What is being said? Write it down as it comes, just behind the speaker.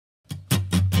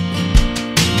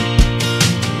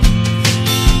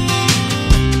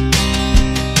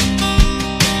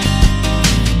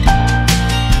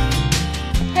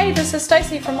is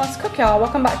Stacy from Let's Cook Y'all.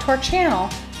 Welcome back to our channel.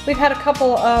 We've had a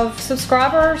couple of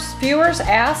subscribers, viewers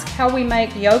ask how we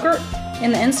make yogurt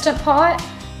in the Instant Pot.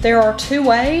 There are two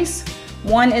ways.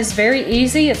 One is very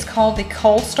easy. It's called the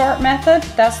cold start method.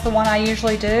 That's the one I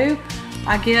usually do.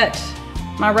 I get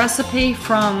my recipe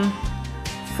from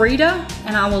Frida,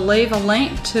 and I will leave a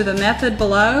link to the method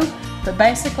below. But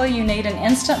basically you need an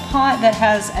Instant Pot that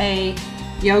has a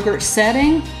yogurt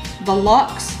setting. The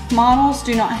Luxe models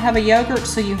do not have a yogurt,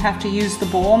 so you have to use the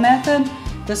boil method.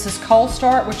 This is cold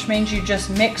start, which means you just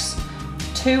mix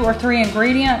 2 or 3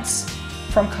 ingredients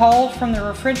from cold from the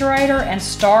refrigerator and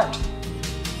start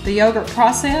the yogurt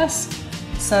process.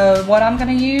 So what I'm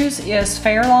going to use is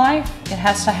Fairlife. It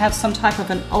has to have some type of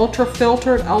an ultra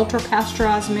filtered, ultra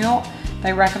pasteurized milk.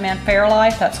 They recommend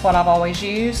Fairlife. That's what I've always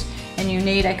used. And you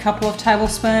need a couple of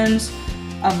tablespoons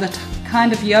of the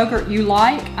kind of yogurt you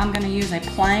like. I'm going to use a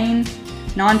plain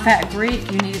non-fat Greek.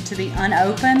 You need it to be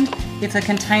unopened. If the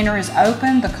container is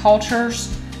open, the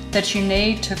cultures that you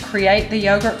need to create the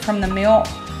yogurt from the milk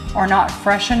are not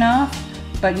fresh enough,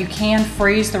 but you can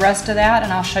freeze the rest of that,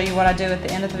 and I'll show you what I do at the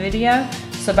end of the video.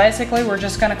 So basically we're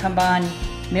just going to combine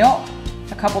milk,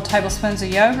 a couple tablespoons of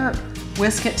yogurt,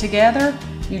 whisk it together.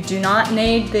 You do not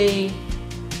need the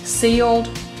sealed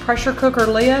pressure cooker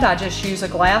lid. I just use a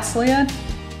glass lid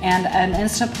and an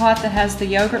Instant Pot that has the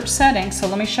yogurt setting. So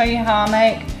let me show you how I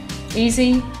make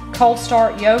easy cold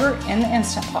start yogurt in the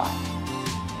Instant Pot.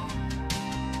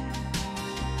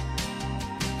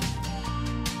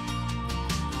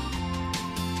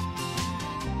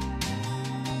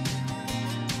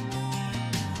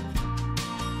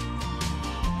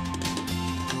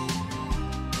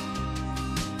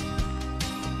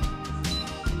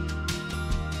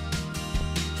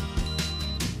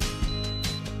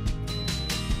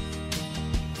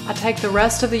 I take the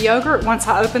rest of the yogurt once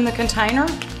I open the container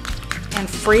and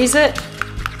freeze it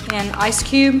in ice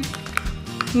cube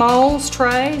molds,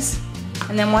 trays,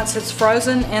 and then once it's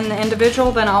frozen in the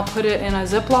individual, then I'll put it in a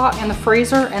Ziploc in the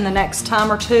freezer, and the next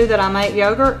time or two that I make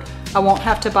yogurt, I won't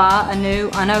have to buy a new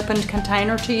unopened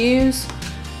container to use.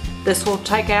 This will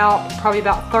take out probably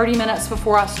about 30 minutes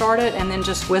before I start it, and then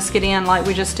just whisk it in like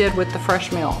we just did with the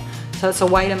fresh milk. So it's a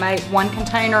way to make one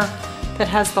container that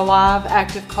has the live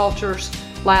active cultures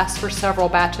last for several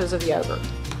batches of yogurt.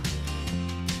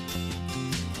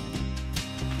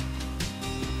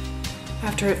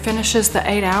 After it finishes the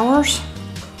 8 hours,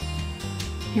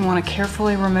 you want to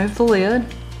carefully remove the lid.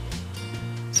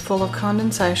 It's full of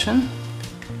condensation.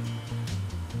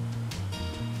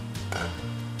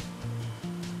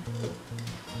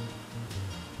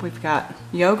 We've got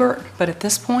yogurt, but at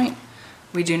this point,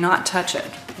 we do not touch it.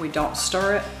 We don't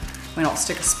stir it. We don't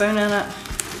stick a spoon in it.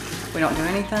 We don't do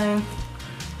anything.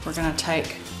 We're gonna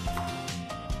take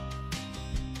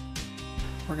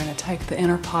the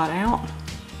inner pot out.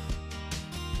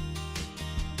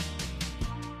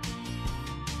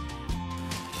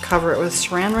 Cover it with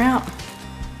saran wrap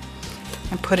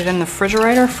and put it in the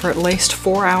refrigerator for at least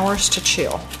 4 hours to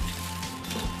chill.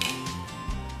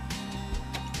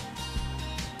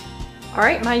 All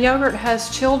right, my yogurt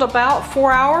has chilled about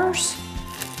 4 hours.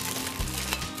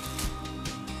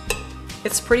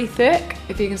 It's pretty thick.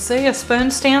 If you can see, a spoon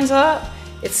stands up.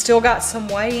 It's still got some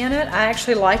whey in it. I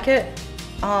actually like it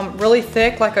really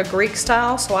thick, like a Greek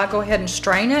style, so I go ahead and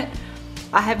strain it.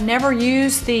 I have never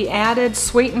used the added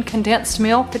sweetened condensed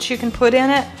milk that you can put in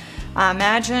it. I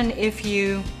imagine if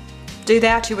you do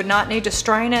that, you would not need to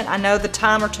strain it. I know the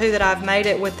time or two that I've made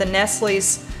it with the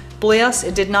Nestle's Bliss,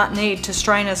 it did not need to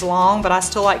strain as long, but I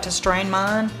still like to strain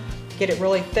mine, get it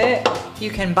really thick.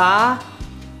 You can buy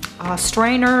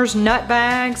strainers, nut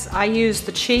bags. I use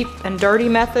the cheap and dirty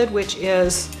method, which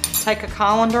is take a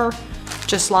colander,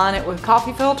 just line it with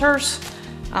coffee filters.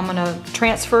 I'm gonna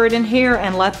transfer it in here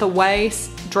and let the whey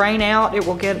drain out. It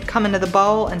will come into the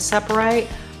bowl and separate.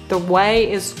 The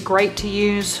whey is great to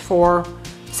use for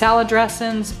salad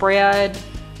dressings, bread,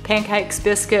 pancakes,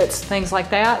 biscuits, things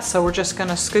like that. So we're just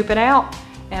gonna scoop it out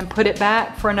and put it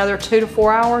back for another 2 to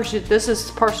 4 hours. This is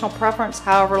personal preference,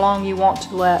 however long you want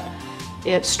to let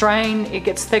it strain. It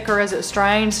gets thicker as it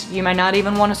strains. You may not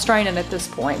even want to strain it at this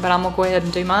point, but I'm gonna go ahead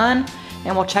and do mine,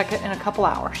 and we'll check it in a couple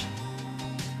hours.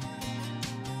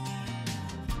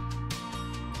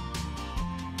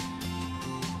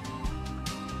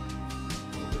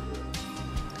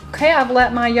 Okay, I've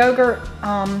let my yogurt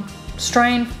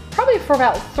strain probably for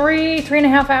about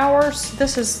 3.5 hours.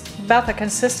 This is about the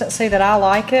consistency that I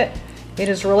like it. It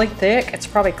is really thick. It's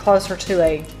probably closer to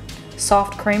a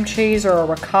soft cream cheese or a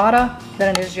ricotta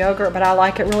than it is yogurt, but I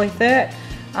like it really thick.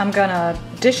 I'm gonna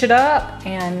dish it up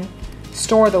and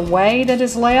store the whey that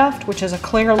is left, which is a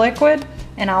clear liquid,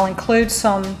 and I'll include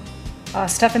some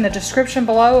stuff in the description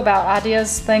below about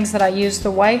ideas, things that I use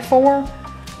the whey for.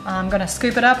 I'm gonna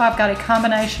scoop it up. I've got a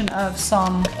combination of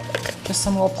just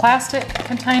some little plastic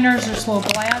containers, just little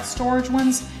glass storage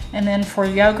ones. And then for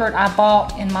yogurt, I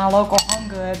bought in my local Home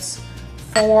Goods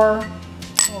 4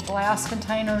 little glass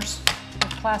containers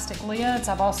with plastic lids.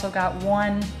 I've also got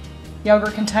 1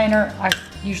 yogurt container. I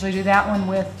usually do that one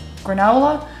with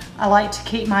granola. I like to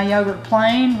keep my yogurt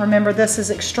plain. Remember, this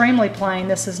is extremely plain.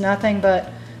 This is nothing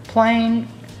but plain,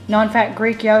 non-fat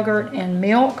Greek yogurt and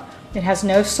milk. It has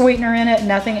no sweetener in it,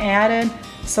 nothing added.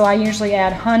 So I usually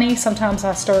add honey. Sometimes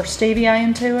I stir stevia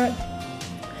into it.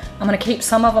 I'm gonna keep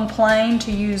some of them plain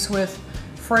to use with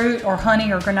fruit or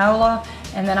honey or granola.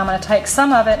 And then I'm gonna take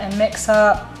some of it and mix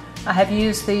up. I have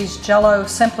used these Jello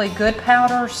Simply Good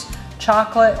powders,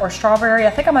 chocolate or strawberry. I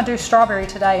think I'm gonna do strawberry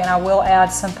today, and I will add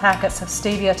some packets of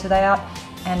stevia to that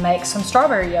and make some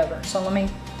strawberry yogurt. So let me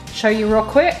show you real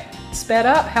quick, sped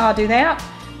up, how I do that,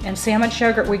 and see how much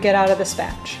yogurt we get out of this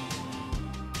batch.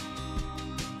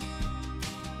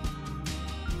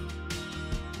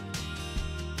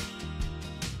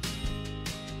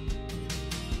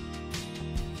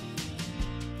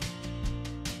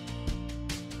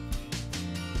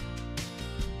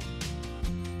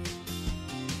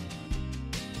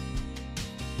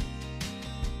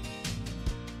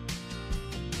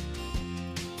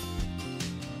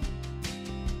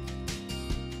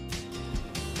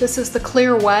 This is the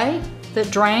clear whey that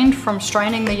drained from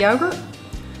straining the yogurt.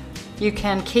 You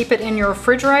can keep it in your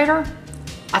refrigerator,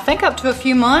 I think up to a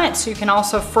few months. You can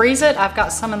also freeze it. I've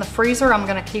got some in the freezer. I'm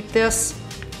gonna keep this,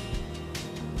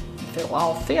 if it will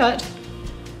all fit,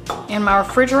 in my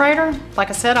refrigerator. Like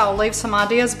I said, I'll leave some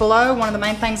ideas below. One of the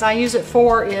main things I use it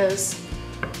for is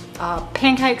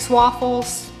pancakes,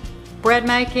 waffles, bread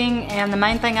making, and the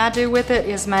main thing I do with it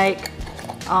is make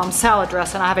salad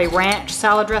dressing. I have a ranch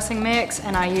salad dressing mix,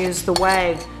 and I use the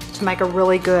whey to make a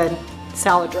really good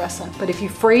salad dressing. But if you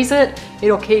freeze it,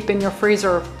 it'll keep in your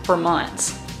freezer for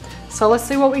months. So let's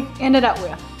see what we ended up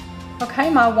with. Okay,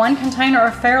 my 1 container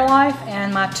of Fairlife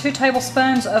and my 2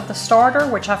 tablespoons of the starter,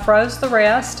 which I froze the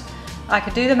rest. I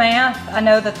could do the math. I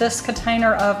know that this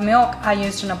container of milk I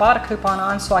used an Ibotta coupon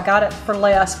on, so I got it for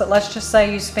less, but let's just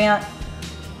say you spent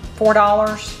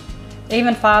 $4,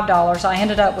 even $5. I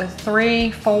ended up with 3,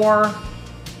 4,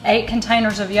 8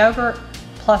 containers of yogurt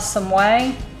plus some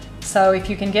whey. So if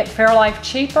you can get Fairlife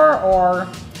cheaper, or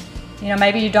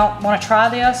maybe you don't want to try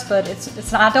this, but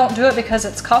I don't do it because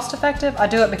it's cost effective. I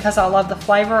do it because I love the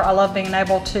flavor. I love being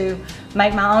able to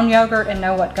make my own yogurt and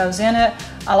know what goes in it.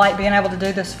 I like being able to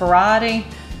do this variety.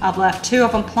 I've left 2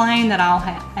 of them plain that I'll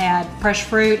add fresh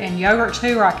fruit and yogurt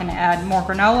to, or I can add more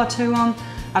granola to them.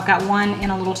 I've got 1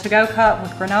 in a little to-go cup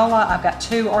with granola. I've got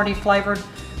 2 already flavored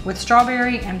with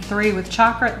strawberry and 3 with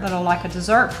chocolate that are like a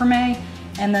dessert for me.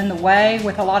 And then the whey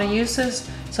with a lot of uses.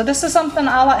 So this is something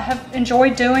I have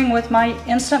enjoyed doing with my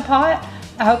Instant Pot.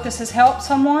 I hope this has helped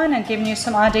someone and given you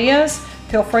some ideas.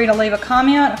 Feel free to leave a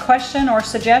comment, a question, or a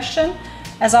suggestion.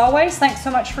 As always, thanks so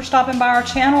much for stopping by our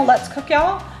channel. Let's Cook,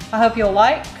 y'all. I hope you'll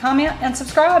like, comment, and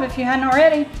subscribe if you hadn't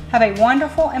already. Have a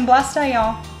wonderful and blessed day,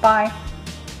 y'all. Bye.